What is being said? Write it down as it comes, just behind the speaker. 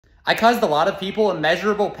I caused a lot of people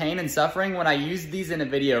immeasurable pain and suffering when I used these in a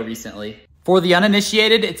video recently. For the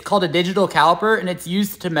uninitiated, it's called a digital caliper and it's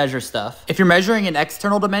used to measure stuff. If you're measuring an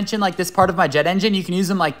external dimension like this part of my jet engine, you can use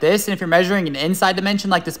them like this. And if you're measuring an inside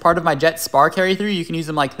dimension like this part of my jet spar carry through, you can use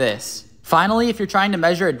them like this. Finally, if you're trying to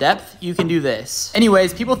measure a depth, you can do this.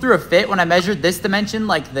 Anyways, people threw a fit when I measured this dimension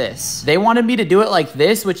like this. They wanted me to do it like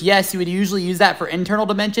this, which yes, you would usually use that for internal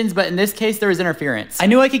dimensions, but in this case, there was interference. I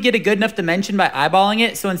knew I could get a good enough dimension by eyeballing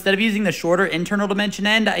it, so instead of using the shorter internal dimension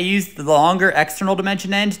end, I used the longer external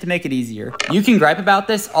dimension end to make it easier. You can gripe about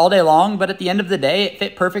this all day long, but at the end of the day, it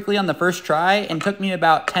fit perfectly on the first try and took me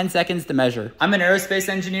about 10 seconds to measure. I'm an aerospace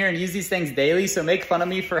engineer and use these things daily, so make fun of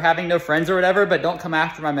me for having no friends or whatever, but don't come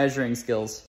after my measuring skills.